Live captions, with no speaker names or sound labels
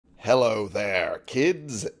Hello there,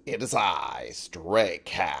 kids. It is I, Stray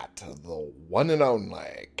Cat, the one and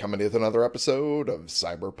only, coming with another episode of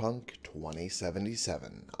Cyberpunk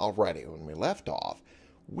 2077. Alrighty, when we left off,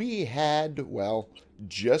 we had, well,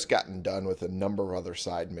 just gotten done with a number of other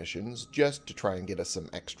side missions just to try and get us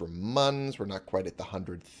some extra muns. We're not quite at the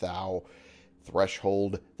 100,000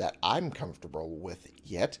 threshold that I'm comfortable with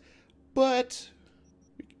yet, but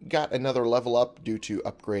got another level up due to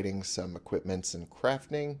upgrading some equipments and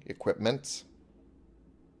crafting equipments.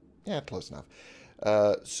 Yeah, close enough.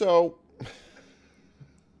 So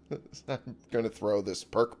I'm going to throw this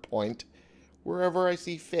perk point wherever I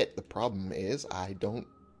see fit. The problem is I don't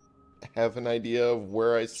have an idea of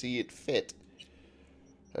where I see it fit.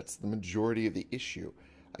 That's the majority of the issue.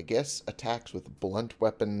 I guess attacks with blunt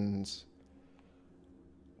weapons,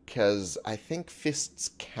 because I think fists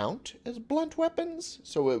count as blunt weapons,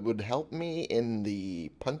 so it would help me in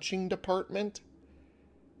the punching department.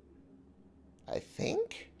 I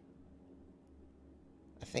think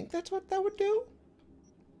that's what that would do.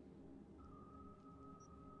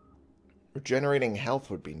 Regenerating health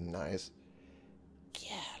would be nice.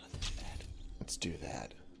 Yeah, let's do that. Let's do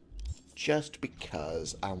that. Just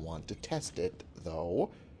because I want to test it, though.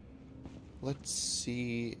 Let's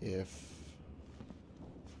see if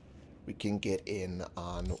we can get in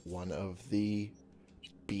on one of the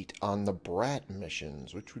beat on the Brat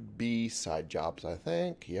missions, which would be side jobs, I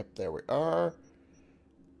think. Yep, there we are.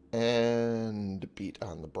 And beat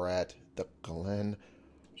on the Brat, the Glen.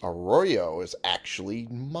 Arroyo is actually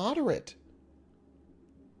moderate.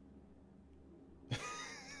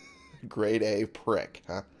 Grade A prick,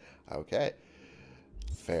 huh? Okay.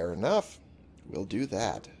 Fair enough. We'll do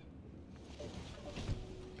that.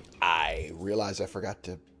 I realize I forgot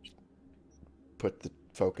to put the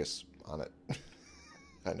focus on it.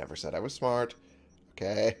 I never said I was smart.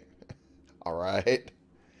 Okay. Alright.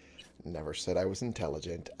 Never said I was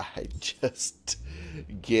intelligent. I just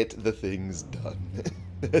get the things done.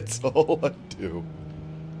 That's all I do.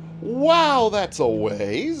 Wow, that's a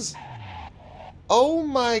ways. Oh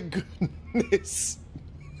my goodness.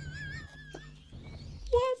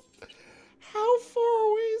 What? How far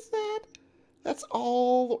away is that? That's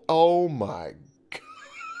all. Oh my god.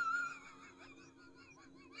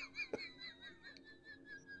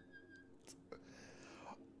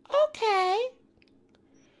 Okay.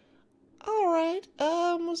 Alright.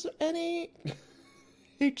 Was there any...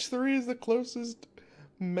 H3 is the closest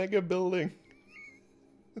mega building.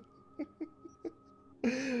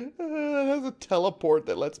 It has a teleport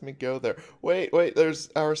that lets me go there. Wait, there's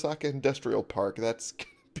Arasaka Industrial Park. That's gonna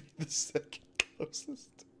be the second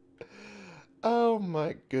closest. Oh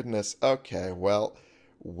my goodness. Okay, well,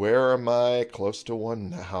 where am I? Close to one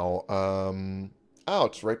now. Oh,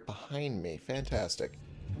 it's right behind me. Fantastic.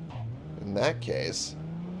 In that case,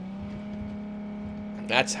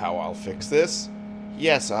 that's how I'll fix this.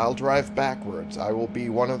 Yes, I'll drive backwards. I will be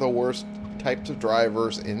one of the worst types of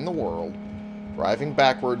drivers in the world, driving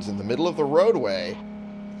backwards in the middle of the roadway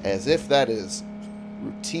as if that is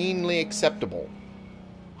routinely acceptable.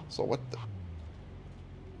 So what the...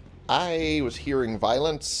 I was hearing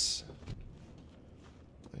violence.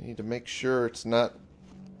 I need to make sure it's not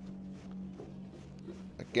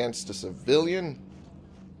against a civilian.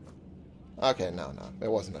 Okay, no, it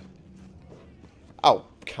wasn't a... Oh,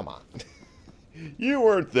 come on. You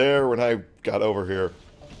weren't there when I got over here.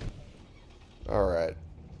 Alright.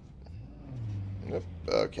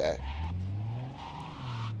 Okay.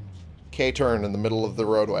 K-turn in the middle of the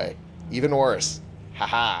roadway. Even worse.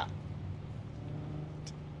 Haha.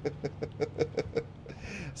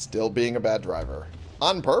 Still being a bad driver.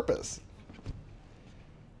 On purpose.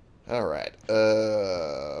 Alright.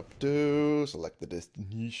 Up to select the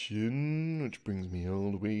destination, which brings me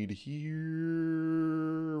all the way to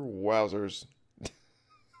here. Wowzers.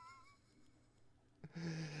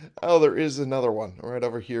 Oh, there is another one right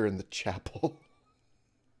over here in the chapel.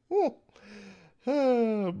 Oh.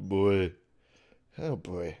 Oh, boy. Oh,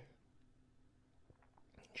 boy.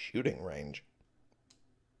 Shooting range.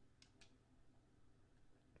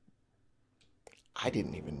 I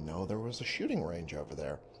didn't even know there was a shooting range over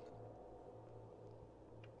there.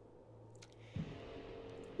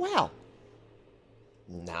 Well,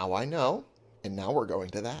 now I know, and now we're going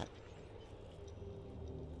to that.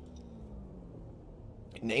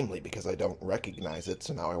 Namely, because I don't recognize it,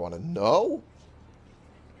 so now I want to know.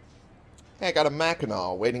 Hey, I got a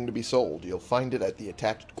Mackinaw waiting to be sold. You'll find it at the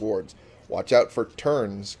attached gourds. Watch out for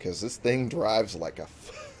turns, because this thing drives like a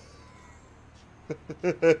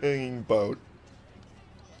boat.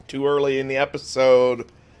 Too early in the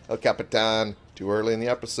episode, El Capitan. Too early in the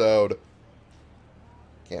episode.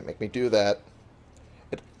 Can't make me do that.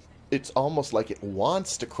 it's almost like it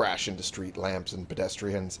wants to crash into street lamps and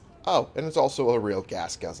pedestrians. Oh, and it's also a real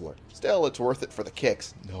gas guzzler. Still, it's worth it for the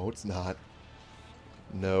kicks. No, it's not.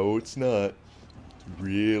 No, it's not. It's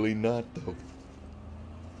really not, though.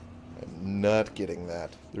 I'm not getting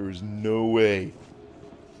that. There is no way.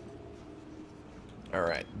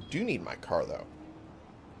 Alright, do need my car, though.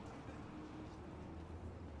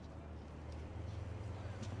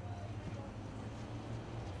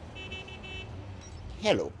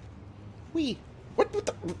 Hello. What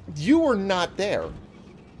the... You were not there.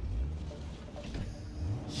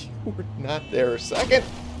 You were not there a second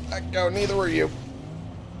ago. Neither were you.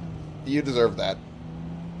 You deserve that.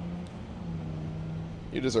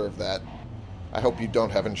 You deserve that. I hope you don't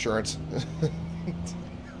have insurance.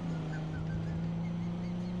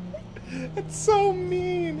 It's so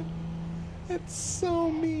mean. It's so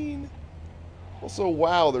mean. Also,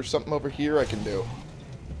 wow, there's something over here I can do.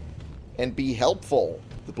 And be helpful.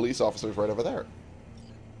 The police officer's right over there.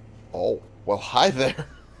 Oh, well, hi there.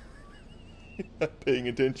 You're not paying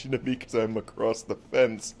attention to me because I'm across the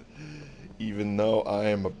fence. Even though I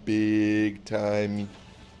am a big-time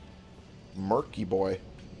murky boy.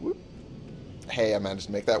 Whoop. Hey, I managed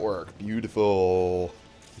to make that work. Beautiful.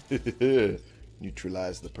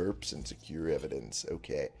 Neutralize the perps and secure evidence.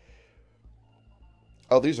 Okay.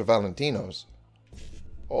 Oh, these are Valentinos.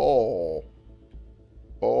 Oh.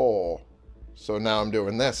 Oh. So now I'm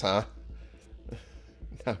doing this, huh?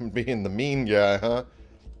 Now I'm being the mean guy, huh?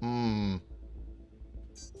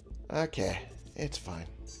 Okay. It's fine.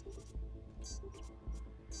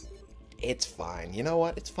 It's fine. You know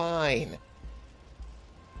what? It's fine.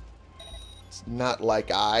 It's not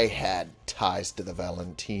like I had ties to the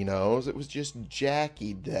Valentinos. It was just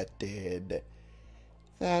Jackie that did.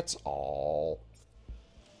 That's all.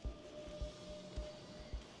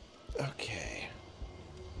 Okay.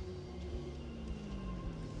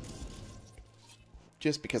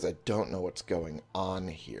 Just because I don't know what's going on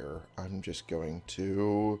here, I'm just going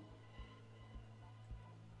to...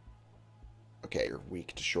 Okay, you're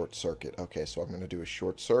weak to short circuit. Okay, so I'm going to do a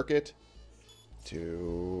short circuit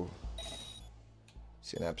to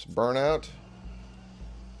synapse burnout.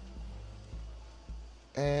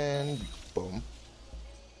 And boom.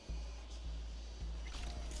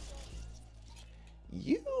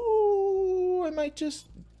 I might just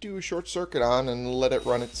do a short circuit on and let it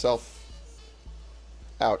run itself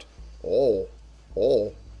out. Oh.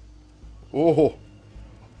 Oh. Oh.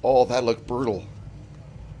 Oh, that looked brutal.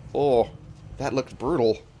 Oh. That looked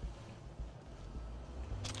brutal.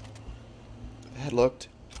 That looked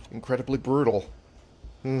incredibly brutal.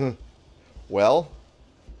 Well.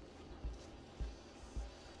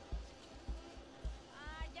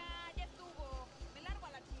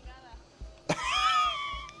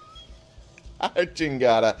 I heard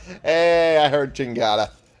chingada. Hey, I heard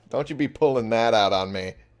chingada. Don't you be pulling that out on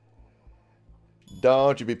me.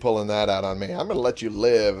 Don't you be pulling that out on me. I'm going to let you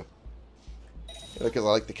live. Because I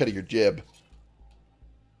like the cut of your jib.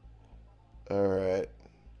 Alright.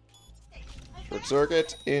 Short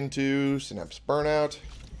circuit into synapse burnout.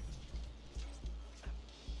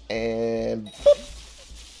 And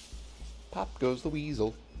boop, pop goes the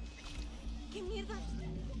weasel.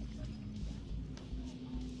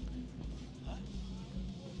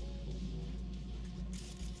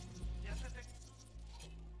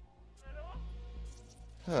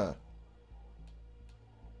 Huh.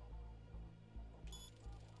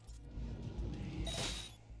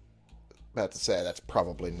 About to say, that's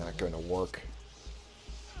probably not going to work.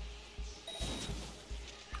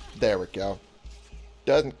 There we go.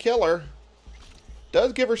 Doesn't kill her.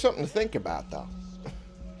 Does give her something to think about, though.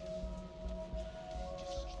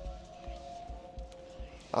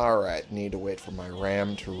 Alright, need to wait for my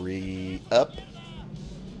RAM to re-up.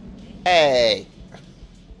 Hey!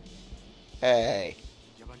 Hey!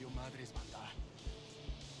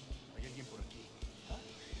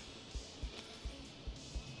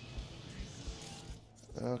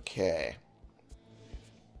 Okay.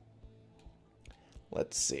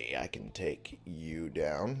 Let's see. I can take you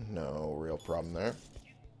down. No real problem there.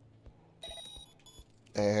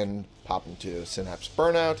 And pop into synapse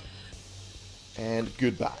burnout. And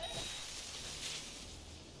goodbye.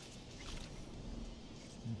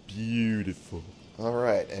 Beautiful.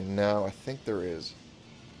 Alright, and now I think there is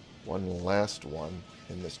one last one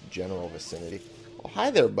in this general vicinity. Oh,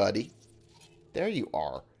 hi there, buddy. There you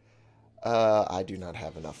are. I do not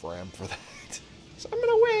have enough RAM for that. So I'm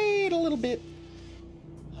gonna wait a little bit.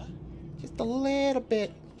 Just a little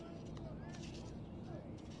bit.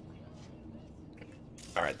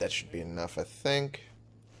 Alright, that should be enough, I think.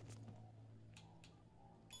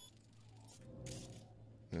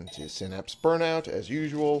 Into synapse burnout, as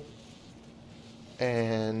usual.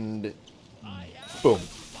 And boom.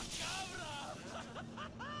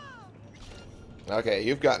 Okay,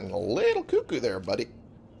 you've gotten a little cuckoo there, buddy.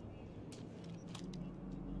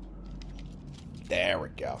 There we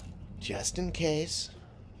go. Just in case.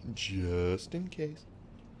 Just in case.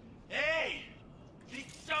 Hey!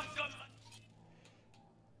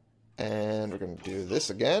 And we're going to do this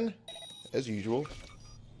again, as usual.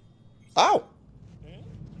 Oh!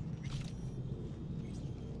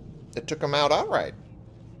 It took him out outright.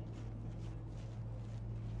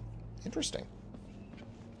 Interesting.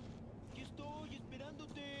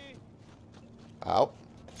 Out.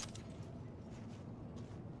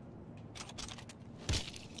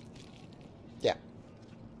 Yeah.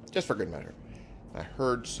 Just for good measure. I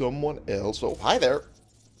heard someone else. Oh, hi there.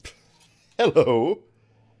 Hello.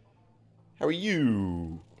 How are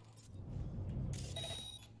you?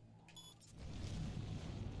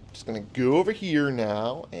 Just gonna go over here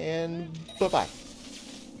now and bye-bye.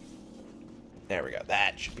 There we go.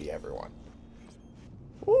 That should be everyone.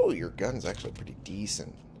 Ooh, your gun's actually pretty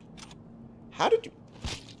decent. How did you... You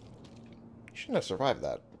shouldn't have survived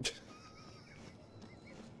that.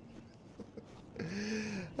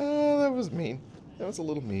 Oh, that was mean. That was a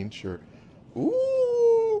little mean, sure.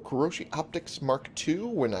 Ooh, Kuroshi Optics Mark II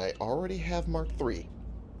when I already have Mark III.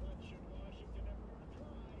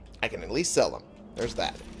 I can at least sell them. There's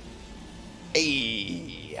that.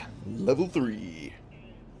 Hey, level 3.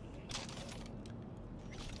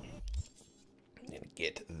 I'm gonna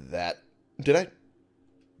get that. Did I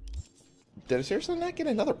seriously not get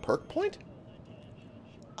another perk point?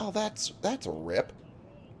 Oh, that's a rip.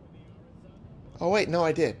 Oh, wait, no,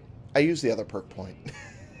 I did. I used the other perk point.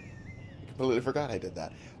 I completely forgot I did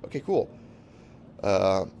that. Okay, cool.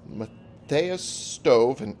 Mateus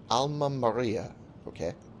Stove and Alma Maria.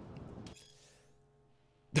 Okay.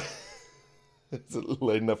 Is it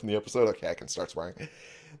late enough in the episode? Okay, I can start swearing.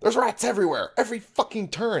 There's rats everywhere. Every fucking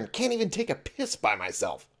turn. Can't even take a piss by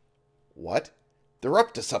myself. What? They're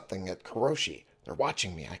up to something at Kuroshi. They're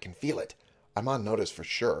watching me. I can feel it. I'm on notice for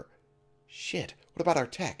sure. Shit. What about our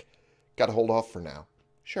tech? Gotta hold off for now.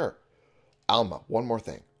 Sure. Alma, one more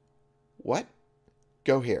thing. What?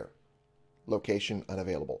 Go here. Location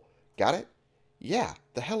unavailable. Got it? Yeah.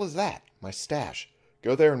 The hell is that? My stash.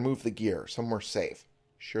 Go there and move the gear. Somewhere safe.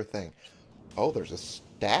 Sure thing. Oh, there's a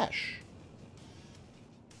stash.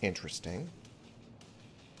 Interesting.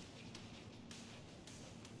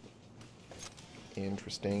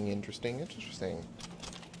 Interesting.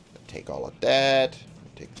 Take all of that.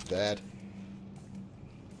 Take that.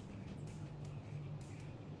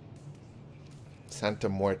 Santa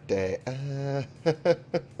Muerte.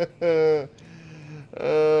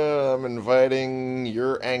 I'm inviting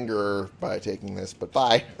your anger by taking this, but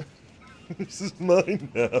bye. This is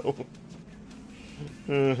mine now.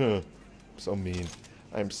 So mean.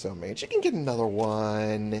 I'm so mean. She can get another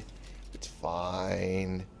one. It's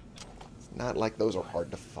fine. It's not like those are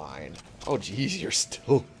hard to find. Oh, geez, you're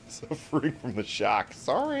still suffering from the shock.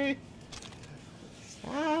 Sorry.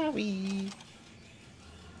 Sorry.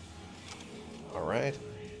 Alright.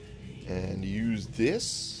 And use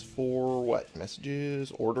this for what?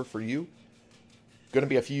 Messages? Order for you? Gonna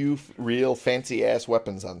be a few real fancy-ass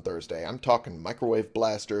weapons on Thursday. I'm talking microwave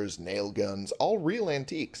blasters, nail guns, all real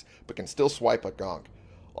antiques, but can still swipe a gonk.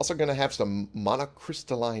 Also gonna have some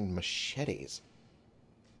monocrystalline machetes.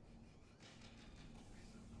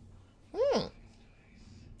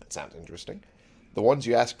 That sounds interesting. The ones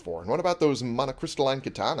you asked for. And what about those monocrystalline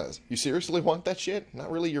katanas? You seriously want that shit?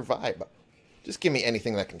 Not really your vibe. Just give me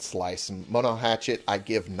anything that can slice. Mono hatchet, I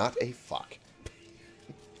give not a fuck.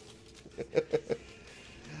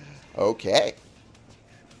 Okay.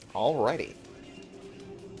 Alrighty.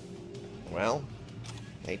 Well,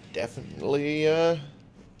 they definitely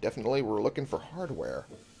were looking for hardware.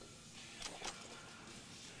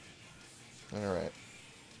 Alright.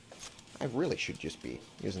 I really should just be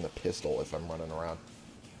using the pistol if I'm running around.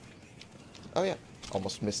 Oh yeah,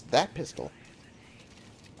 almost missed that pistol.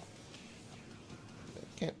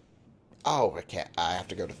 Can't. Oh, I can't. I have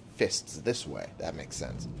to go to fists this way. That makes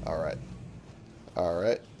sense. Alright.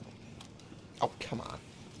 Alright. Oh, come on.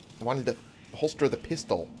 I wanted to holster the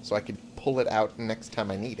pistol so I could pull it out next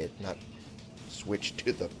time I need it, not switch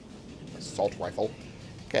to the assault rifle.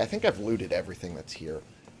 Okay, I think I've looted everything that's here.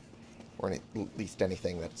 Or at least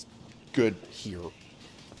anything that's good here.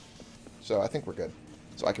 So I think we're good.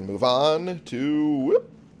 So I can move on to...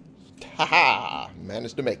 Whoop! Ha-ha!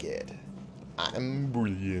 Managed to make it. I'm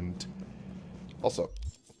brilliant. Also,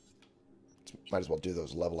 might as well do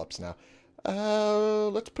those level ups now.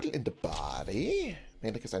 Let's put it into body.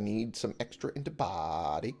 Mainly because I need some extra into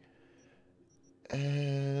body.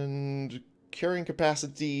 And carrying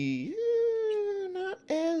capacity, not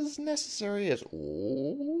as necessary as...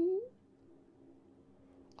 Oh,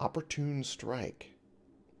 opportune strike.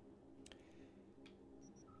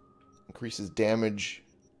 Increases damage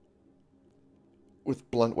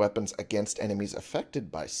with blunt weapons against enemies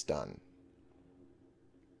affected by stun.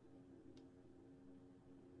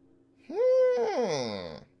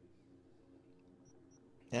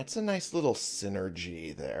 That's a nice little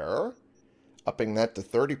synergy there. Upping that to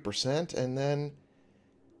 30% and then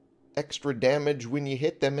extra damage when you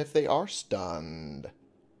hit them if they are stunned.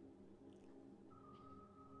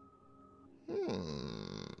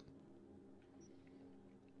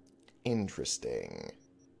 Interesting.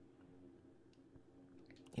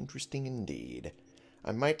 Interesting indeed.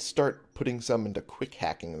 I might start putting some into quick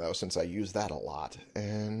hacking, though, since I use that a lot.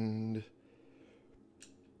 And...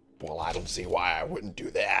 well, I don't see why I wouldn't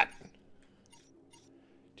do that.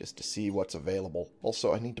 Just to see what's available.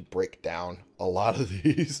 Also, I need to break down a lot of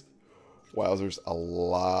these. Wowzers, a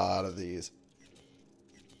lot of these.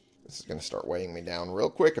 This is going to start weighing me down real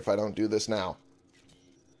quick if I don't do this now.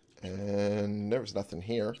 And there was nothing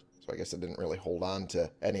here. So I guess I didn't really hold on to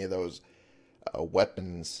any of those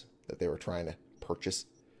weapons that they were trying to purchase.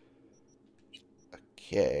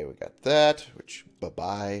 Okay, we got that, which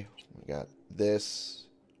bye-bye. We got this,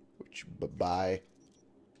 which bye-bye.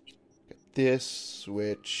 Got this,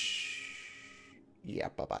 which... yeah,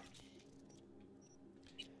 bye-bye.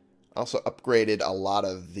 Also upgraded a lot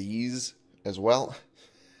of these as well.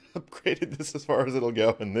 Upgraded this as far as it'll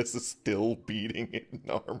go, and this is still beating it in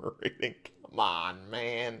armor rating. Come on,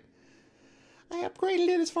 man. I upgraded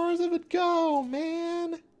it as far as it would go,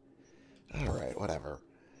 man. Alright, whatever.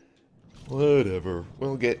 Whatever.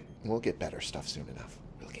 We'll get better stuff soon enough.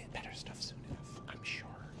 We'll get better stuff soon enough. I'm sure.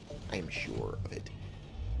 I'm sure of it.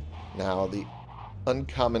 Now, the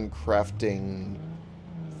uncommon crafting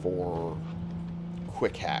for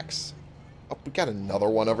quick hacks. Oh, we got another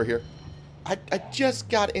one over here. I just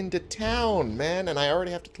got into town, man, and I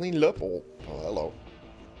already have to clean it up. Oh, hello.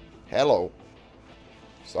 Hello.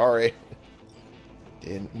 Sorry.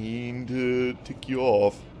 Didn't mean to tick you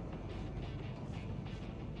off.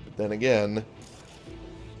 But then again,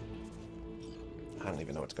 I don't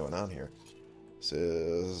even know what's going on here. This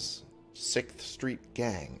is 6th Street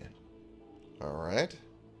Gang. Alright.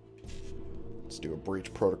 Let's do a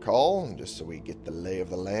breach protocol, just so we get the lay of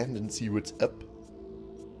the land and see what's up.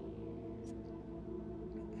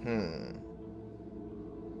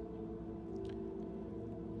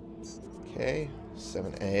 Okay,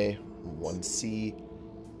 7A, 1C,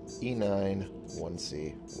 E9,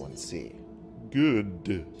 1C, 1C.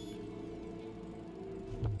 Good.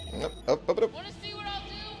 Up. Wanna see what I'll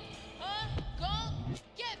do? Huh? Go,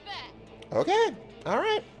 get back. Okay,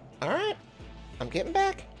 alright. I'm getting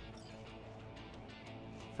back.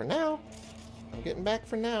 For now. I'm getting back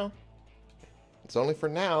for now. It's only for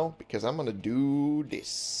now, because I'm gonna do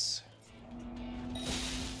this.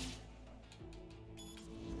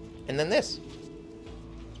 And then this.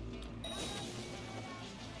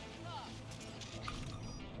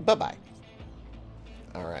 Bye-bye.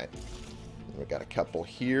 Alright. We got a couple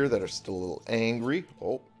here that are still a little angry.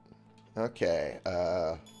 Oh. Okay.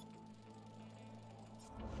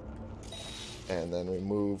 And then we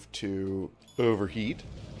move to overheat.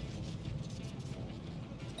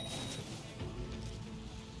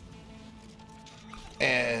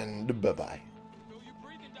 And bye-bye.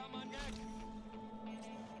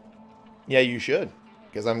 Yeah, you should.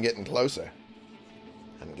 Because I'm getting closer.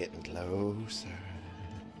 I'm getting closer.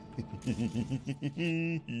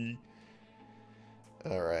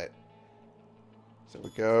 Alright. So we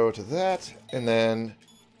go to that. And then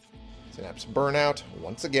Synapse Burnout.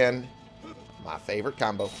 Once again. My favorite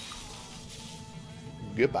combo.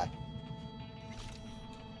 Goodbye.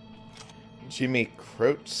 Jimmy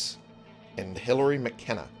Croats and Hillary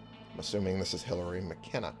McKenna. I'm assuming this is Hillary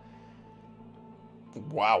McKenna.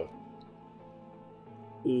 Wow.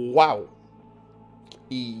 Wow.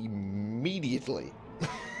 Immediately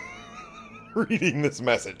reading this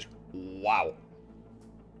message. Wow.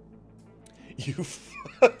 You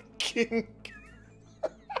fucking...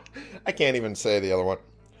 I can't even say the other one.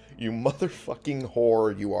 You motherfucking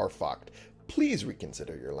whore, you are fucked. Please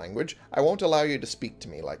reconsider your language. I won't allow you to speak to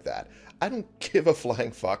me like that. I don't give a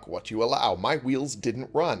flying fuck what you allow. My wheels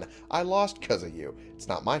didn't run. I lost because of you. It's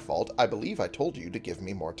not my fault. I believe I told you to give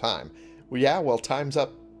me more time. Well, yeah, well, time's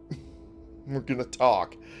up. We're gonna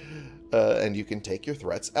talk. And you can take your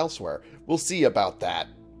threats elsewhere. We'll see about that.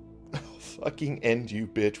 I'll fucking end you,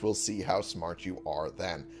 bitch. We'll see how smart you are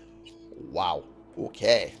then. Wow.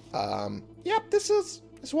 Okay. Yep, this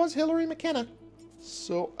was Hillary McKenna.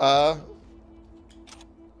 So,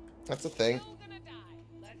 That's a thing. Still gonna die.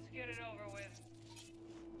 Let's get it over with.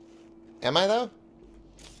 Am I, though?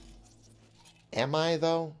 Am I,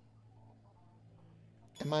 though?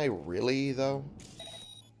 Am I really, though?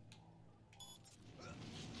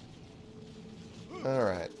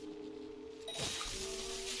 Alright.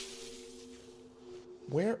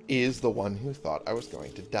 Where is the one who thought I was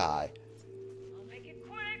going to die? I'll make it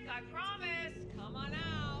quick, I promise. Come on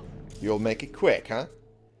out. You'll make it quick, huh?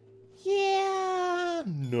 Yeah.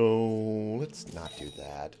 No, let's not do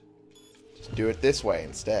that. Just do it this way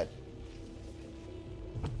instead.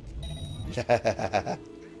 There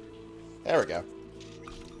we go.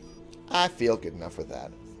 I feel good enough with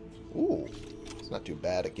that. Ooh, it's not too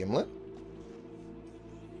bad. A gimlet.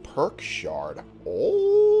 Perk shard.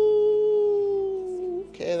 Oh,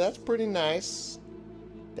 okay, that's pretty nice.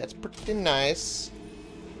 That's pretty nice.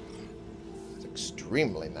 It's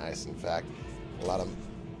extremely nice, in fact. A lot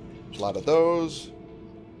of those.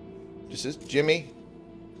 This is Jimmy.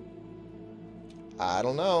 I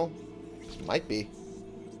don't know. This might be.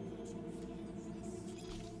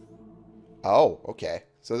 Oh, okay.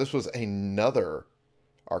 So this was another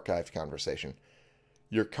archived conversation.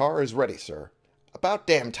 Your car is ready, sir. About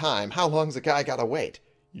damn time. How long's a guy gotta wait?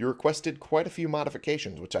 You requested quite a few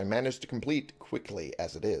modifications, which I managed to complete quickly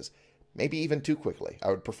as it is. Maybe even too quickly. I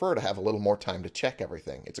would prefer to have a little more time to check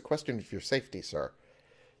everything. It's a question of your safety, sir.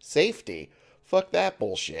 Safety? Fuck that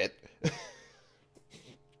bullshit.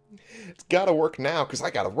 It's gotta work now, because I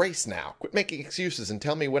gotta race now. Quit making excuses and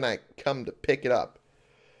tell me when I come to pick it up.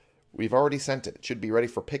 We've already sent it. It should be ready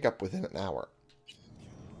for pickup within an hour.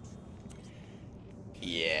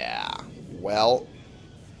 Yeah. Well,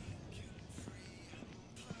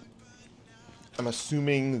 I'm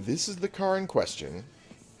assuming this is the car in question.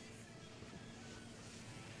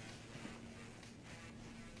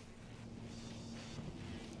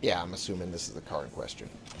 Yeah, I'm assuming this is the car in question.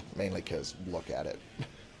 Mainly because, look at it.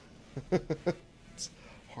 It's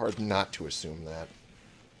hard not to assume that.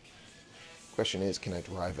 Question is, can I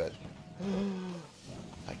drive it?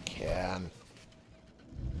 I can.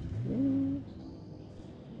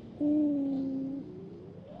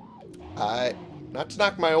 Not to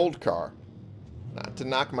knock my old car. Not to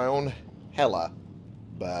knock my own Hella.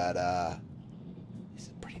 But, this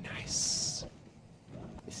is pretty nice.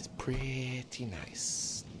 This is pretty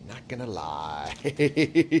nice. Not gonna lie.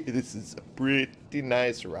 This is a pretty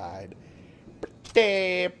nice ride.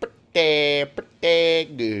 Pretty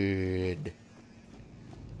good.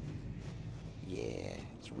 Yeah,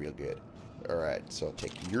 it's real good. Alright, so I'll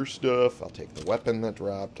take your stuff. I'll take the weapon that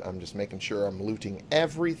dropped. I'm just making sure I'm looting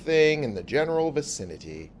everything in the general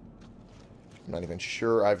vicinity. I'm not even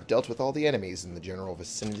sure I've dealt with all the enemies in the general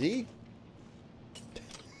vicinity.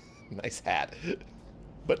 Nice hat.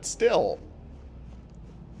 But still.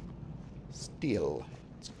 Still.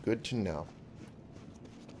 It's good to know.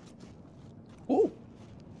 Ooh.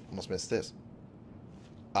 Almost missed this.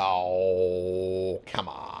 Oh, come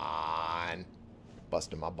on.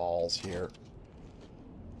 Busting my balls here.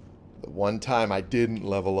 The one time I didn't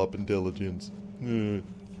level up intelligence.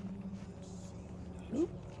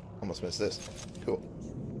 Almost missed this. Cool.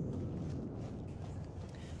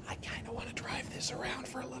 I kind of want to drive this around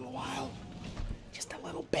for a little while. Just a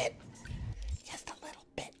little bit. Just a little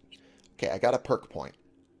bit. Okay, I got a perk point.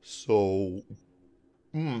 So,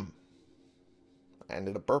 I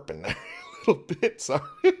ended up burping there a little bit, sorry.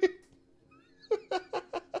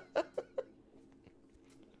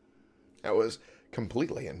 That was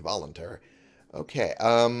completely involuntary. Okay,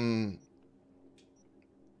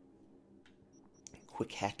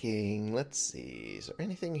 quick hacking. Let's see. Is there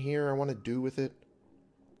anything here I want to do with it?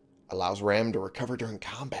 Allows RAM to recover during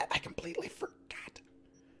combat. I completely forgot.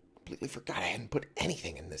 Completely forgot I hadn't put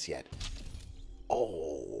anything in this yet.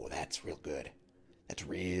 Oh, that's real good. That's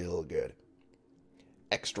real good.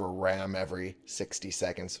 Extra RAM every 60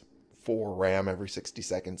 seconds. 4 RAM every 60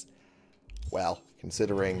 seconds. Well,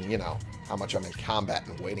 considering, you know, how much I'm in combat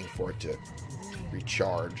and waiting for it to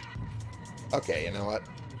recharge. Okay, you know what?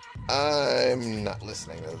 I'm not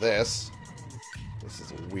listening to this. This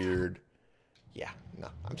is weird. Yeah, no,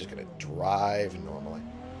 I'm just gonna drive normally.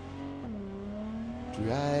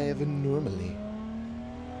 Drive normally.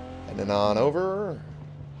 And then on over.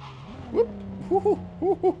 Whoop.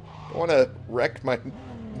 Don't want to wreck my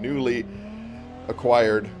newly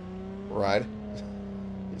acquired ride.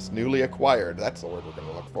 It's newly acquired. That's the word we're going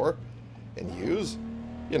to look for and use.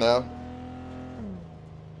 You know,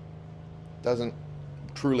 doesn't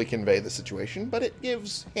truly convey the situation, but it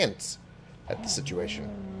gives hints at the situation.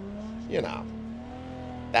 You know,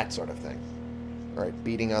 that sort of thing. All right,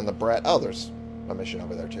 beating on the Brat. Oh, there's a mission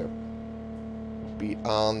over there too. Beat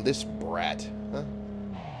on this Brat. Huh?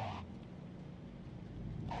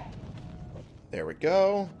 There we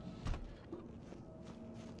go.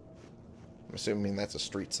 I'm assuming that's a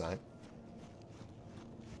street sign.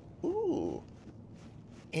 Ooh.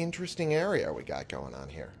 Interesting area we got going on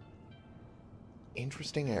here.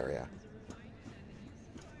 Interesting area.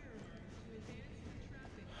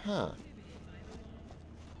 Huh.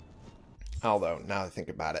 Although, now that I think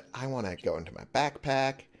about it, I want to go into my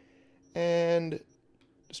backpack and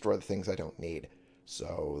destroy the things I don't need.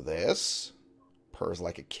 So this purrs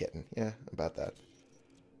like a kitten. Yeah, about that.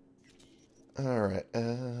 Alright,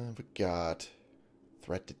 we got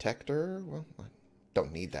threat detector. Well, I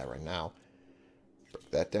don't need that right now.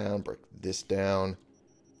 Break that down, break this down,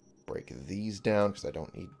 break these down because I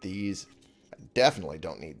don't need these. I definitely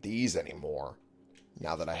don't need these anymore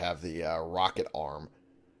now that I have the rocket arm.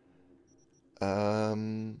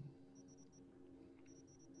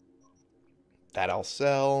 That I'll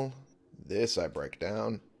sell. This I break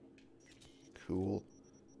down. Cool.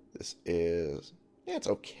 This is... yeah, it's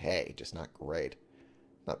okay, just not great.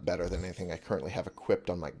 Not better than anything I currently have equipped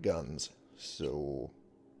on my guns. So,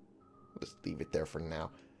 let's leave it there for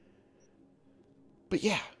now. But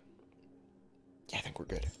yeah. Yeah, I think we're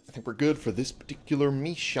good. I think we're good for this particular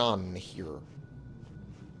mission here.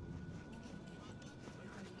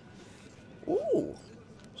 Ooh,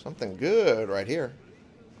 something good right here.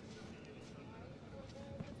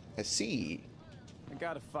 I see. I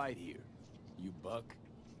got a fight here. You buck?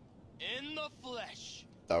 In the flesh.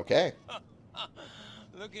 Okay.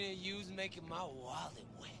 Looking at you's making my wallet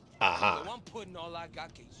wet. Aha. So I'm putting all I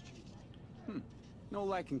got against you. No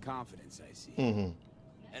lack in confidence, I see. Mm-hmm.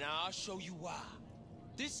 And I'll show you why.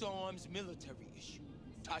 This arm's military issue.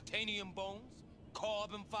 Titanium bones,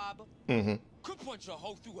 carbon fiber. Mm-hmm. Could punch a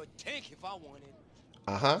hole through a tank if I wanted.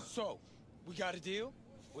 Uh-huh. So, we got a deal?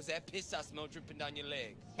 Was that piss I smell dripping down your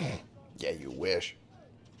leg? Yeah, you wish.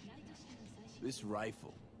 This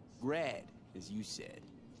rifle, Grad, as you said.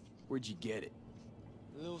 Where'd you get it?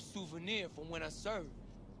 A little souvenir from when I served.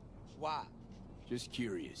 Why? Just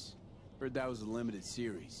curious. Heard that was a limited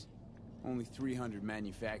series. Only 300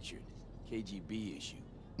 manufactured. KGB issue.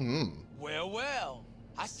 Well, well.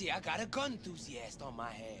 I see I got a gun enthusiast on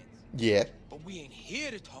my hands. Yeah. But we ain't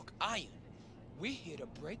here to talk iron. We're here to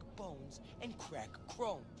break bones and crack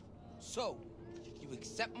chrome. So, you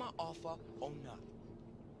accept my offer or not?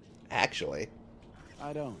 Actually.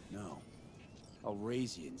 I don't know. I'll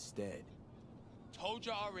raise you instead. Told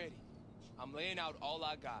you already. I'm laying out all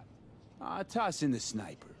I got. Toss in the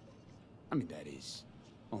sniper. I mean, that is,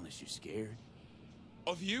 unless you're scared.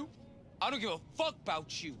 Of you? I don't give a fuck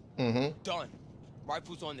about you. Mm-hmm. Done.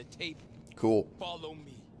 Rifle's on the table. Cool. Follow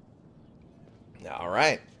me. All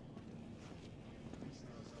right.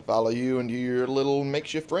 Follow you into your little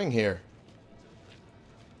makeshift ring here.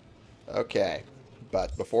 Okay.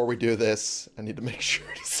 But before we do this, I need to make sure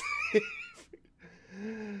to save.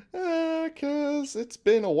 Because it's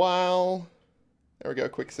been a while. There we go.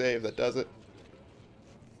 Quick save. That does it.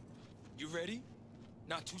 You ready?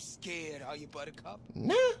 Not too scared, are you, Buttercup?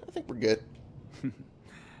 Nah, I think we're good.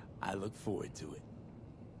 I look forward to it.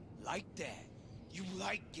 Like that. You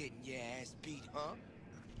like getting your ass beat, huh?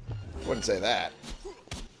 Wouldn't say that.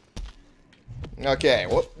 Okay,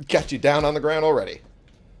 well, got you down on the ground already.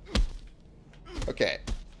 Okay.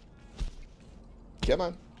 Come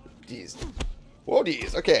on. Jeez. Whoa,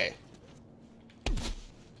 jeez. Okay.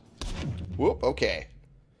 Whoop, okay.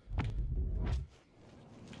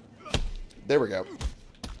 There we go.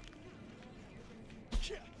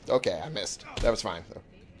 Okay, I missed. That was fine, though.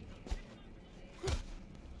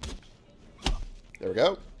 There we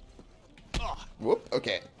go. Whoop,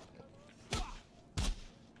 okay.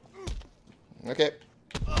 Okay.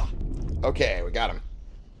 Okay, we got him.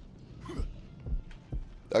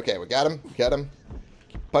 Okay, we got him. Got him.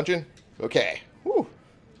 Keep punching. Okay. Whew.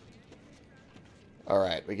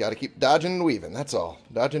 Alright, we gotta keep dodging and weaving. That's all.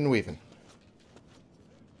 Dodging and weaving.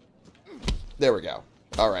 There we go.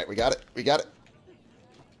 Alright, we got it. We got it.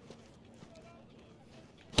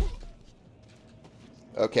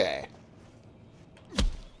 Okay.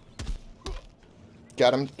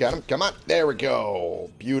 Got him. Got him. Come on. There we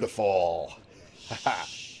go. Beautiful.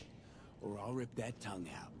 Shh, or I'll rip that tongue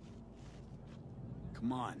out.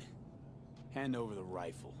 Come on. Hand over the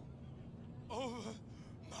rifle. Over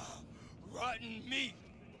my rotten meat.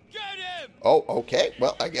 Get him! Oh, okay.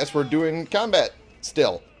 Well, I guess we're doing combat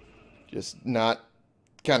still. Just not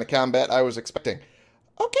kind of combat I was expecting.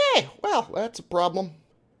 Okay, well, that's a problem.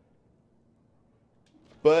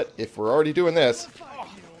 But if we're already doing this...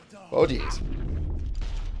 Oh, jeez.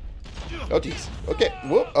 Oh, jeez. Okay,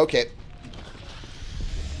 whoop, okay.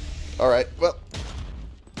 Alright, well...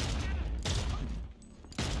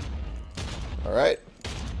 Alright.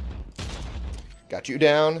 Got you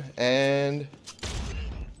down, and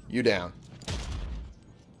you down.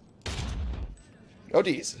 Oh,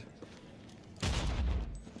 geez.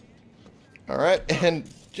 Alright, and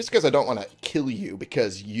just because I don't want to kill you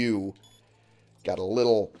because you got a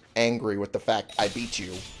little angry with the fact I beat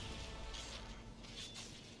you.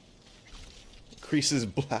 Increases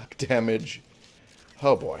black damage.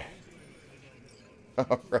 Oh, boy.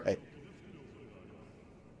 Alright.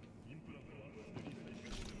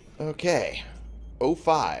 Okay.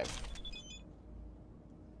 05.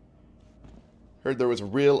 Heard there was a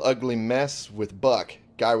real ugly mess with Buck.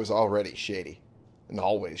 Guy was already shady. And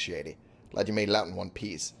always shady. Glad you made it out in one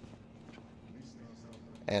piece.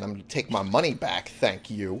 And I'm going to take my money back,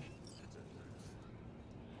 thank you.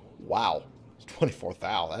 Wow.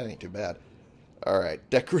 24,000. That ain't too bad. Alright.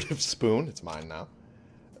 Decorative spoon. It's mine now.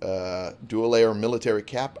 Dual layer military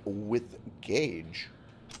cap with gauge.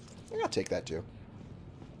 I think I'll take that too.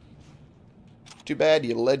 Too bad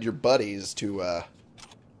you led your buddies to,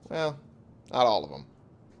 well, not all of them.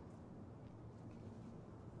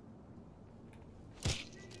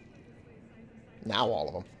 Now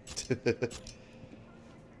all of them.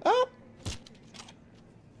 Oh!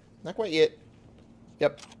 Not quite yet.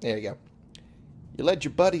 Yep, there you go. You led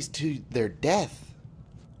your buddies to their death.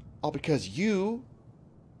 All because you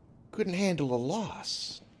couldn't handle a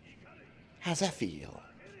loss. How's that feel?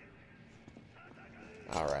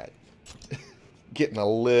 Alright. Getting a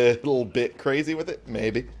little bit crazy with it?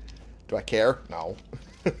 Maybe. Do I care? No.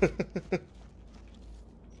 I'm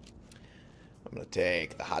going to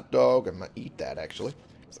take the hot dog. I'm going to eat that, actually.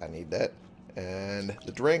 Because I need that. And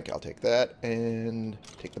the drink, I'll take that. And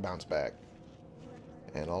take the bounce back.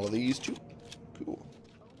 And all of these, too. Cool.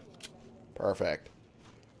 Perfect.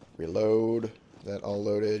 Reload. Is that all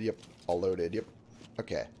loaded? Yep. All loaded. Yep.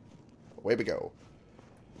 Okay. Away we go.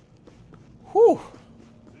 Whew.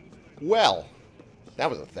 Well, that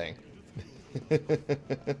was a thing.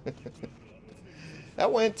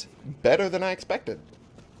 That went better than I expected.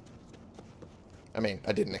 I mean,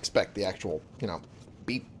 I didn't expect the actual,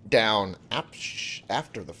 beat down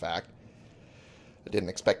after the fact. I didn't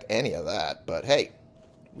expect any of that, but hey,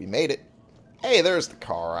 we made it. Hey, there's the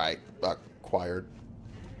car I acquired.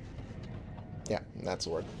 Yeah, that's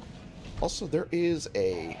the word. Also, there is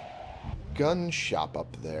a gun shop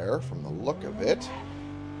up there from the look of it.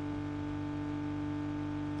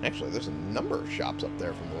 Actually, there's a number of shops up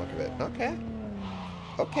there from the look of it. Okay.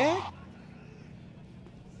 Okay.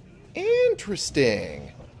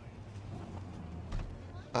 Interesting.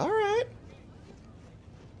 Alright.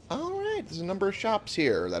 Alright, there's a number of shops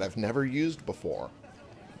here that I've never used before.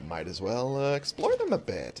 Might as well explore them a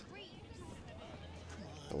bit.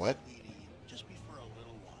 The what?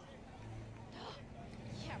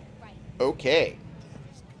 Okay.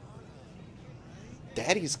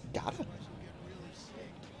 Daddy's got it.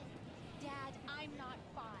 Dad, I'm not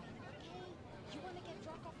fine, okay? You want to get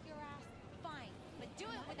drunk off your ass? Fine, but do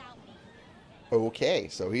it without me. Okay,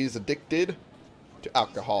 so he's addicted to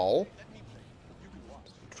alcohol.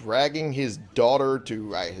 Dragging his daughter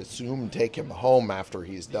to, I assume, take him home after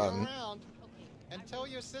he's done. Around and tell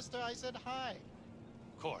your sister I said hi.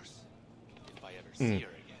 Of course. If I ever see her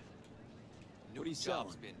again. What are you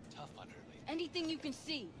Job's selling? been tough on her lately. Anything you can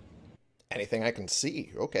see. Anything I can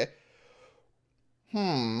see. Okay.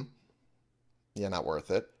 Yeah, not worth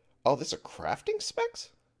it. Oh, this are crafting specs?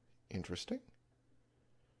 Interesting.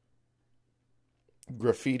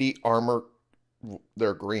 Graffiti armor.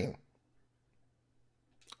 They're green.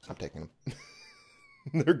 I'm taking them.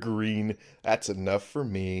 They're green. That's enough for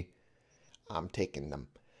me. I'm taking them.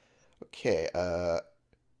 Okay,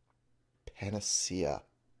 Panacea.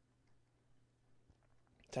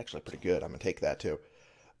 It's actually pretty good. I'm going to take that too.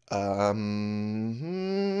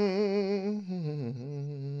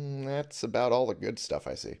 That's about all the good stuff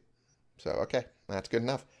I see. So, okay. That's good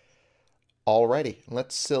enough. Alrighty.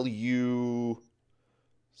 Let's sell you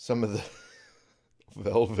some of the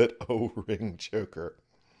velvet O-ring choker.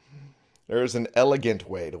 There's an elegant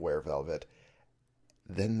way to wear velvet.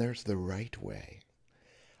 Then there's the right way.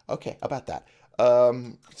 Okay, how about that?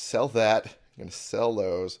 Sell that. I'm going to sell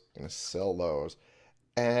those. I'm going to sell those.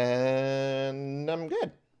 And I'm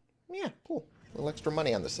good. Yeah, cool. A little extra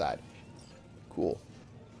money on the side. Cool.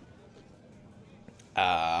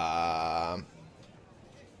 I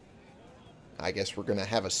guess we're going to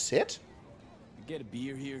have a sit? Get a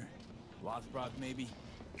beer here. Lothbrok, maybe?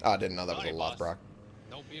 Oh, I didn't know that was Sorry, a boss. Lothbrok.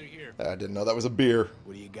 No beer here. I didn't know that was a beer.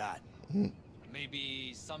 What do you got?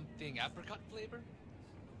 Maybe something apricot flavor?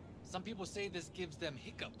 Some people say this gives them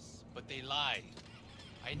hiccups, but they lie.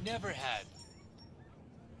 I never had.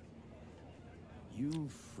 You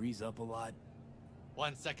freeze up a lot?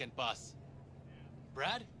 1 second, boss.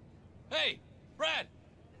 Brad? Hey, Brad!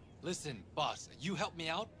 Listen, boss, you help me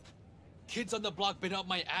out? Kids on the block been up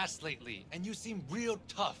my ass lately, and you seem real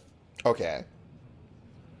tough. Okay.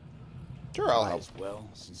 Sure, I'll Might help. as well,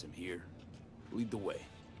 since I'm here. Lead the way.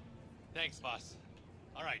 Thanks, boss.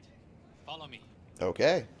 All right, follow me.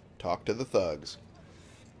 Okay. Talk to the thugs.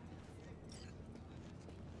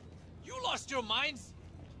 You lost your minds?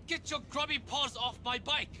 Get your grubby paws off my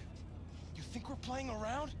bike! You think we're playing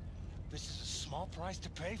around? This is a small price to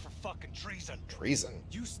pay for fucking treason. Treason.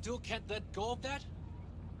 You still can't let go of that?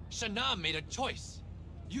 Shana made a choice.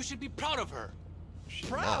 You should be proud of her.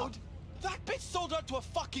 Proud? That bitch sold out to a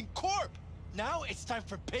fucking corp! Now it's time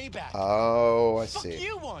for payback. Oh, I Fuck see.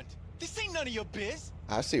 you want? This ain't none of your biz.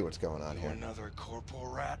 I see what's going on You here. another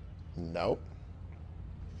corporal rat? Nope.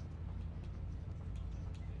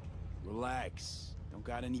 Relax. Don't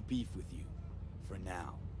got any beef with you. For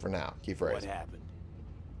now. For now. Key What phrase. happened?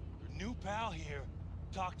 Your new pal here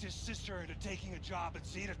talked his sister into taking a job at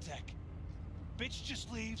Zetatech. Bitch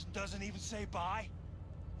just leaves and doesn't even say bye.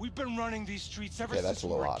 We've been running these streets ever Okay, that's since a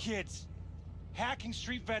we little were odd. kids. Hacking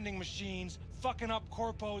street vending machines, fucking up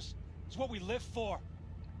corpos, is what we live for.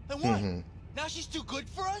 And what? Mhm. Now she's too good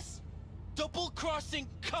for us? Double-crossing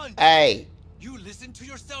cunt! Hey! You listen to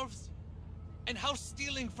yourselves? And how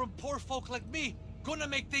stealing from poor folk like me gonna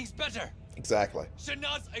make things better? Exactly.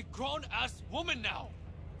 Shana's a grown-ass woman now.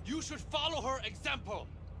 You should follow her example.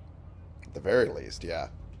 At the very least, yeah.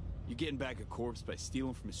 You getting back a corpse by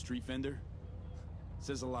stealing from a street vendor?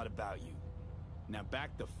 Says a lot about you. Now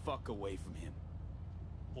back the fuck away from him.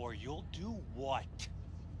 Or you'll do what?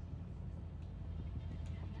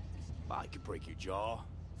 I could break your jaw,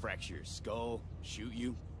 fracture your skull, shoot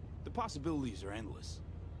you. The possibilities are endless.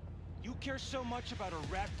 You care so much about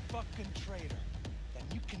a rat fucking traitor, then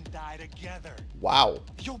you can die together. Wow.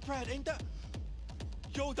 Yo, Brad, ain't that...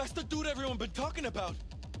 Yo, that's the dude everyone been talking about.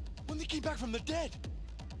 When they came back from the dead.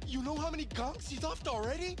 You know how many gonks he's offed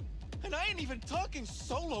already? And I ain't even talking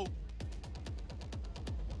solo.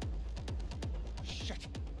 Shit,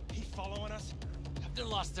 he following us? Have they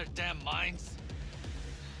lost their damn minds?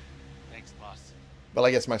 Thanks, boss. Well,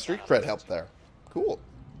 I guess my street cred helped there. Cool.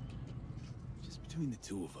 Just between the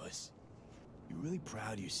two of us, you really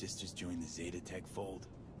proud your sisters joined the Zetatech fold?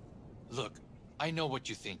 Look, I know what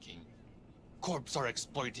you're thinking. Corps are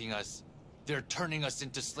exploiting us. They're turning us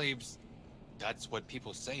into slaves. That's what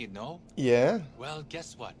people say, no? Yeah. Well,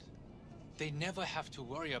 guess what? They never have to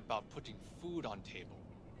worry about putting food on table.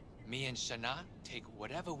 Me and Shana take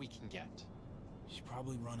whatever we can get. She's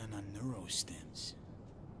probably running on neurostims.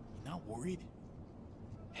 You not worried?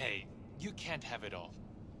 Hey, you can't have it all.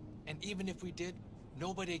 And even if we did,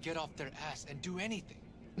 nobody get off their ass and do anything.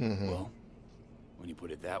 Mm-hmm. Well, when you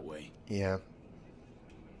put it that way, Yeah.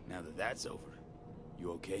 now that that's over,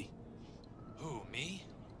 you okay? Who, me?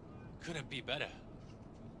 Couldn't be better.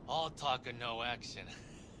 All talk and no action.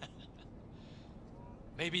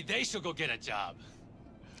 Maybe they should go get a job.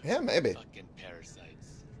 Yeah, maybe. Fucking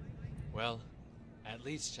parasites. Well, at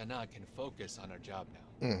least Shana can focus on her job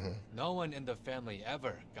now. Mm-hmm. No one in the family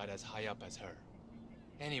ever got as high up as her.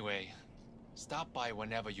 Anyway, stop by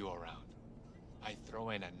whenever you're around. I throw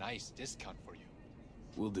in a nice discount for you.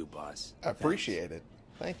 Will do, boss. I appreciate it.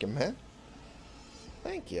 Thank you, man.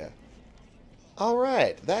 Thank you. All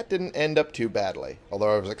right, that didn't end up too badly.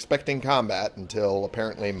 Although I was expecting combat until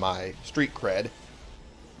apparently my street cred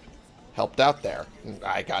helped out there. And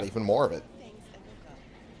I got even more of it.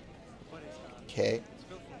 Okay.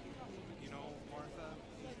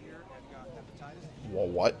 Well,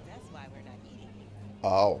 what?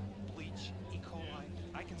 Oh. Bleach, E. coli.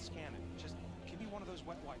 I can scan it. Just give me one of those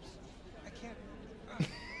wet wipes. I can't.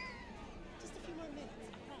 Just a few more minutes,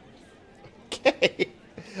 I promise. Okay.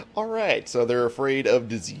 All right. So they're afraid of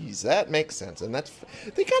disease. That makes sense. And that's...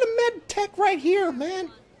 They got a med tech right here, man.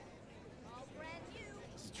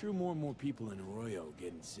 It's true more and more people in Arroyo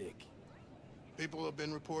getting sick. People have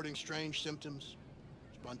been reporting strange symptoms.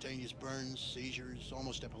 Spontaneous burns, seizures,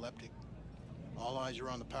 almost epileptic. All eyes are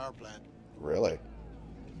on the power plant. Really?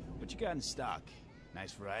 What you got in stock?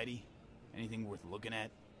 Nice variety? Anything worth looking at?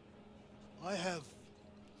 I have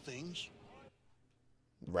things.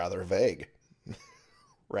 Rather vague.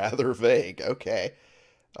 Rather vague. Okay.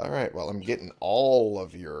 All right. Well, I'm getting all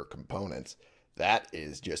of your components. That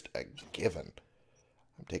is just a given.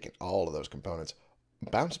 I'm taking all of those components.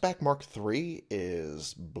 Bounce Back Mark III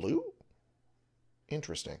is blue?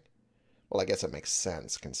 Interesting. Well, I guess that makes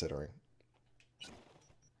sense considering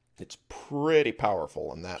it's pretty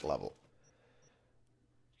powerful in that level.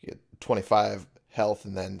 You get 25 health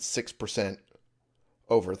and then 6%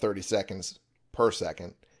 over 30 seconds per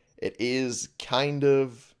second. It is kind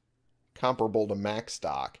of comparable to max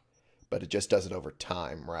stock, but it just does it over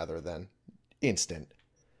time rather than instant.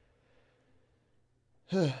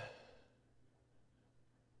 Yeah,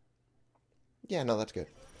 no, that's good.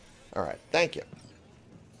 Alright, thank you.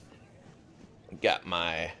 Got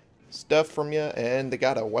my stuff from you, and they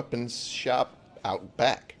got a weapons shop out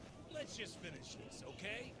back. Let's just finish this,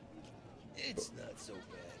 okay? It's not so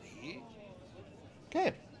bad here.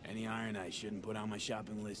 Okay. Any iron I shouldn't put on my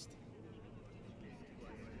shopping list?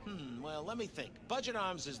 Well, let me think. Budget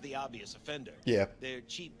arms is the obvious offender. Yeah. Their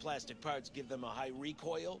cheap plastic parts give them a high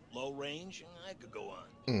recoil, low range. I could go on.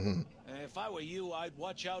 Mm-hmm. If I were you, I'd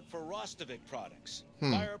watch out for Rostovic products.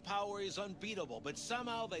 Firepower is unbeatable, but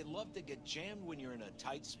somehow they love to get jammed when you're in a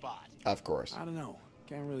tight spot. Of course. I don't know.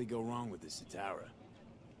 Can't really go wrong with the Citara.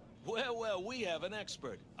 Well, we have an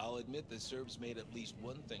expert. I'll admit the Serbs made at least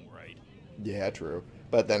one thing right. Yeah, true.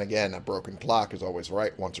 But then again, a broken clock is always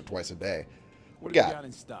right once or twice a day. What do do you you got? got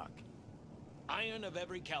in stock? Iron of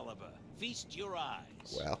every caliber. Feast your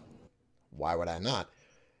eyes. Well, why would I not?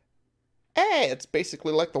 Hey, it's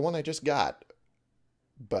basically like the one I just got.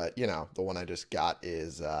 But, you know, the one I just got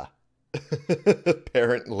is,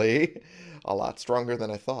 apparently a lot stronger than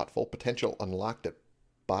I thought. Full potential unlocked at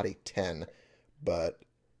body 10, but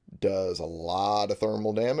does a lot of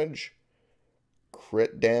thermal damage,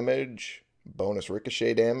 crit damage, bonus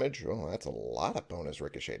ricochet damage. Oh, that's a lot of bonus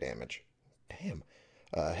ricochet damage. Damn.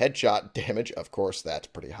 Headshot damage, of course, that's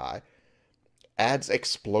pretty high. Adds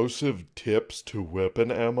explosive tips to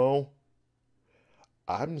weapon ammo.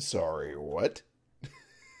 I'm sorry, what?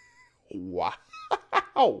 Wow.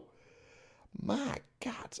 My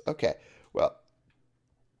God. Okay, well,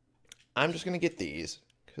 I'm just going to get these,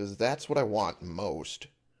 because that's what I want most.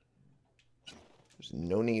 There's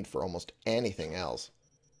no need for almost anything else.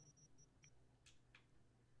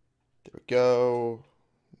 There we go.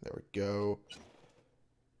 There we go.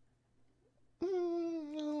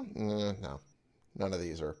 No. None of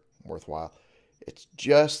these are worthwhile. It's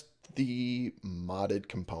just the modded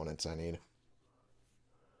components I need.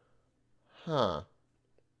 Huh.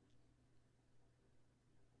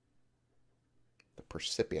 The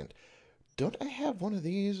Percipient. Don't I have one of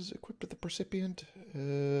these equipped with the Percipient?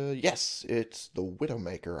 Yes, it's the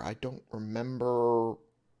Widowmaker. I don't remember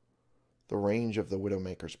the range of the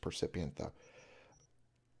Widowmaker's Percipient, though.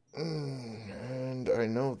 And I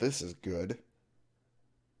know this is good.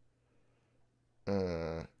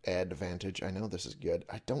 Advantage. I know this is good.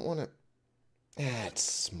 I don't want to... it's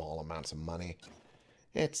small amounts of money.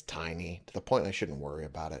 It's tiny. To the point I shouldn't worry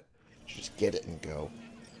about it. Just get it and go.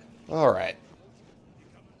 Alright.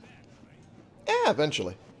 Yeah,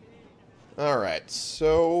 eventually. Alright,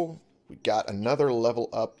 so... we got another level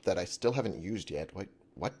up that I still haven't used yet. Wait,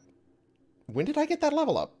 what? When did I get that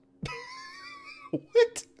level up?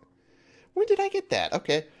 What? When did I get that?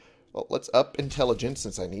 Okay. Well, let's up intelligence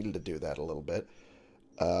since I needed to do that a little bit.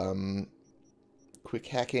 Quick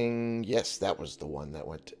hacking. Yes, that was the one that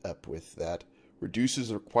went up with that.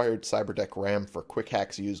 Reduces required cyberdeck RAM for quick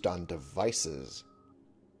hacks used on devices.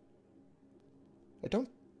 I don't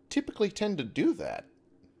typically tend to do that.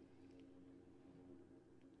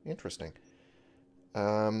 Interesting.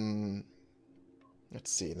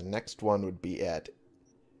 Let's see. The next one would be at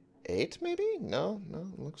 8, maybe? No,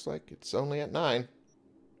 looks like it's only at 9.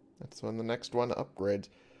 That's when the next one upgrades.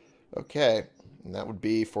 Okay, and that would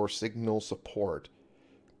be for signal support.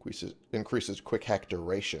 Increases quick hack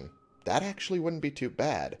duration. That actually wouldn't be too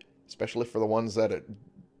bad, especially for the ones that at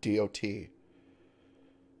DOT.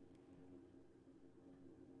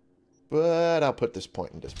 But I'll put this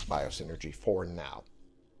point into biosynergy for now.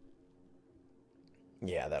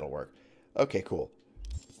 Yeah, that'll work. Okay, cool.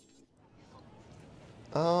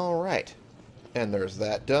 Alright. And there's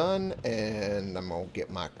that done, and I'm going to get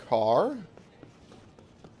my car.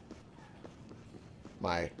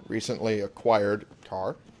 My recently acquired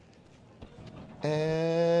car.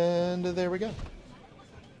 And there we go.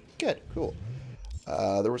 Good, cool.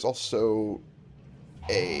 There was also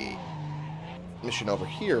a mission over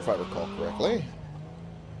here, if I recall correctly.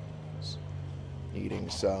 Needing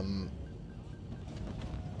some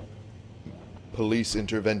police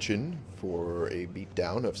intervention for a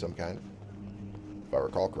beatdown of some kind. If I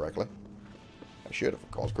recall correctly. I should have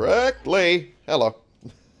recalled correctly. Hello.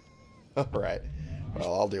 Alright.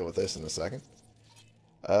 Well, I'll deal with this in a second.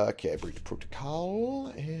 Okay, breach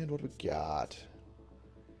protocol. And what do we got?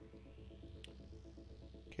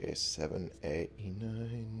 Okay,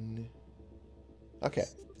 7A-E9. Okay.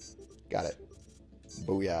 Got it.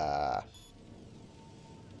 Booyah.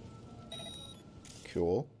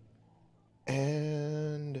 Cool.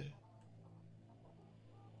 And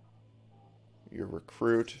your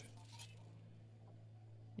recruit.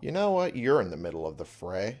 You know what? You're in the middle of the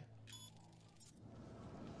fray.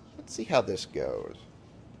 Let's see how this goes.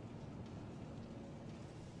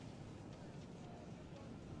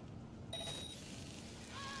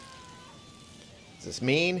 Is this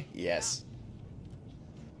mean? Yes.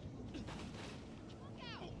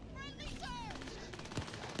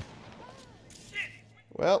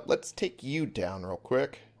 Well, let's take you down real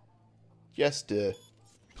quick. Just to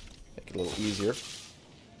make it a little easier.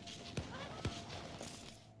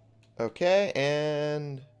 Okay,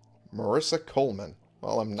 and Marissa Coleman.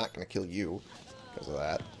 Well, I'm not going to kill you because of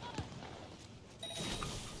that.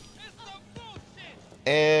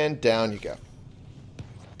 And down you go.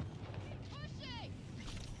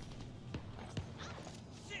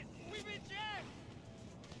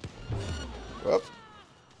 Whoop.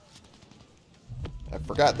 I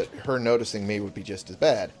forgot that her noticing me would be just as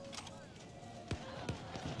bad.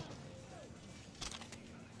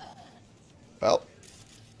 Well,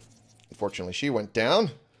 unfortunately she went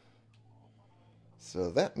down.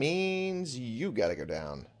 So that means you gotta go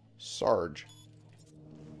down. Sarge.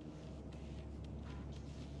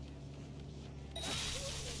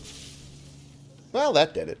 Well,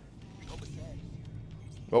 that did it.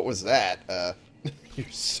 What was that? Your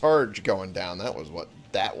Sarge going down. That was what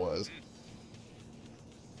that was.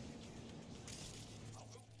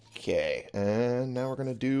 Okay, and now we're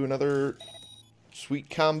gonna do another sweet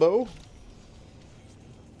combo.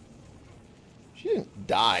 She didn't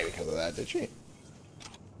die because of that, did she?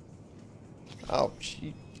 Oh,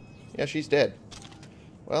 yeah, she's dead.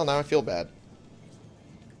 Well, now I feel bad.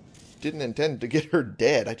 Didn't intend to get her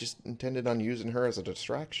dead. I just intended on using her as a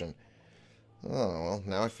distraction. Oh, well,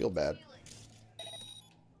 now I feel bad.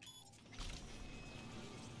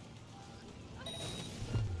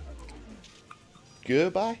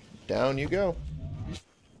 Goodbye. Down you go.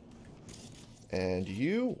 And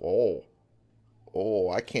you? Oh. Oh,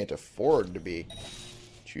 I can't afford to be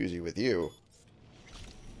choosy with you.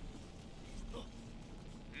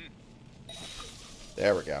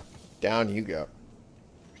 There we go. Down you go.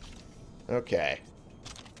 Okay.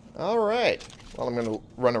 Alright. Well, I'm going to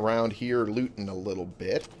run around here looting a little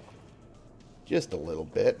bit. Just a little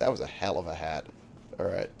bit. That was a hell of a hat.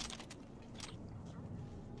 Alright.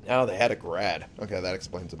 Oh, they had a grad. Okay, that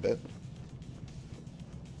explains a bit.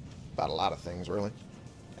 About a lot of things, really.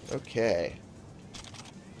 Okay.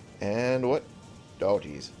 And what? Oh,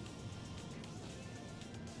 geez.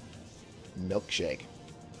 Milkshake.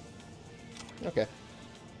 Okay.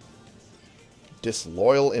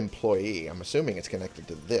 Disloyal employee. I'm assuming it's connected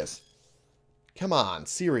to this. Come on,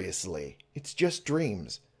 seriously. It's just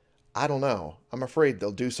dreams. I don't know. I'm afraid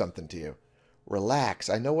they'll do something to you. Relax.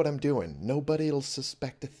 I know what I'm doing. Nobody'll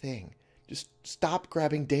suspect a thing. Just stop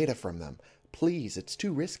grabbing data from them. Please, it's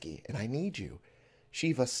too risky, and I need you.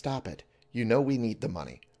 Shiva, stop it. You know we need the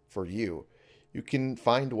money. For you. You can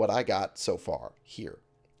find what I got so far. Here.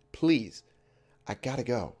 Please. I gotta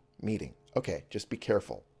go. Meeting. Okay, just be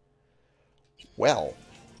careful. Well,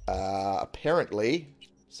 apparently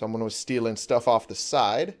someone was stealing stuff off the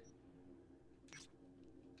side.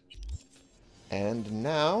 And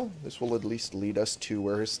now, this will at least lead us to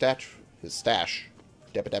where his stash,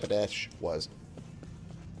 Dappa was.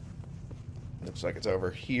 Looks like it's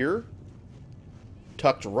over here.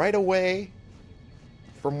 Tucked right away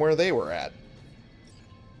from where they were at.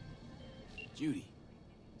 Judy,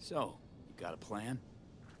 so, you got a plan?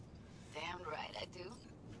 Damn right I do.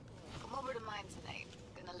 Come over to mine tonight.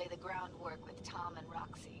 Gonna lay the groundwork with Tom and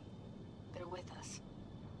Roxy. They're with us.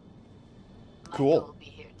 Cool. Michael will be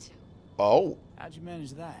here too. Oh. How'd you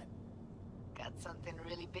manage that? Got something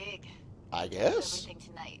really big. I guess.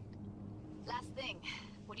 Everything tonight. Last thing,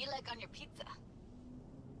 what do you like on your pizza?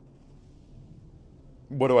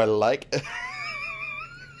 What do I like?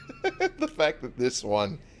 The fact that this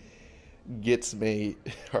one gets me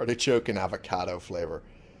artichoke and avocado flavor.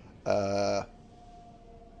 Yeah,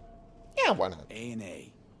 why not?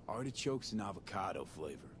 A&A. Artichokes and avocado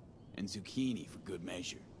flavor. And zucchini for good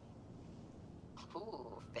measure.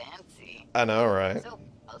 Ooh, fancy. I know, right? So,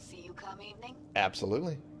 I'll see you come evening?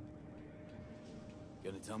 Absolutely.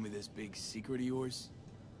 Gonna tell me this big secret of yours?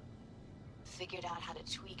 Figured out how to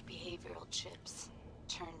tweak behavioral chips.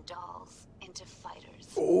 Turn dolls into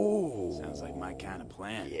fighters. Ooh. Sounds like my kind of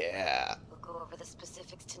plan. Yeah. We'll go over the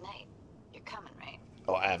specifics tonight. You're coming, right?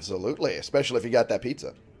 Oh, absolutely. Especially if you got that pizza.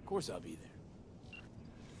 Of course I'll be there.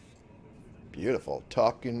 Beautiful.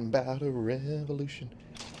 Talking about a revolution.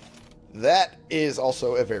 That is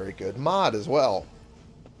also a very good mod as well.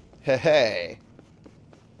 Hey, hey.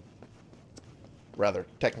 Rather,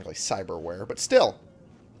 technically cyberware, but still.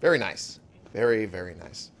 Very nice. Very, very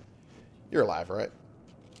nice. You're alive, right?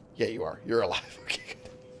 Yeah, you are. You're alive. Okay,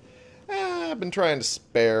 good. I've been trying to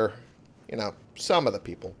spare, you know, some of the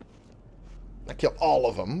people. Not kill all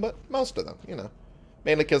of them, but most of them, you know.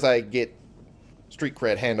 Mainly because I get street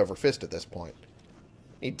cred hand over fist at this point.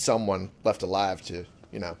 Need someone left alive to,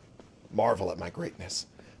 you know, marvel at my greatness.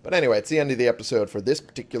 But anyway, it's the end of the episode for this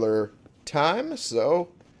particular time, so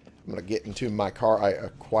I'm going to get into my car I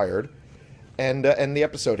acquired and end the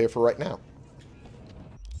episode here for right now.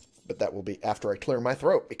 But that will be after I clear my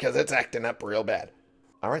throat, because it's acting up real bad.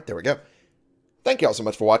 Alright, there we go. Thank you all so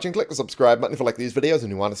much for watching. Click the subscribe button if you like these videos and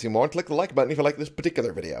you want to see more. And click the like button if you like this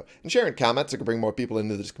particular video. And share in comments so we can bring more people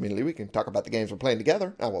into this community. We can talk about the games we're playing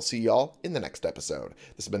together. And we'll see y'all in the next episode.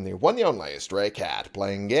 This has been the one and only Stray Cat,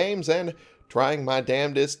 playing games and trying my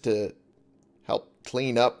damnedest to help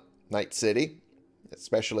clean up Night City.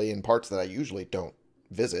 Especially in parts that I usually don't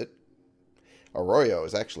visit. Arroyo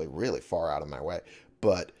is actually really far out of my way.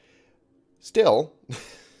 But still...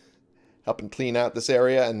 helping clean out this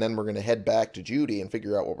area, and then we're going to head back to Judy and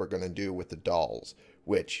figure out what we're going to do with the dolls,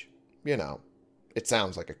 which, you know, it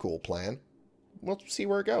sounds like a cool plan. We'll see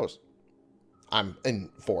where it goes. I'm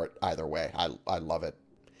in for it either way. I love it.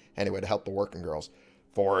 Anyway, to help the working girls.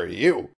 For you.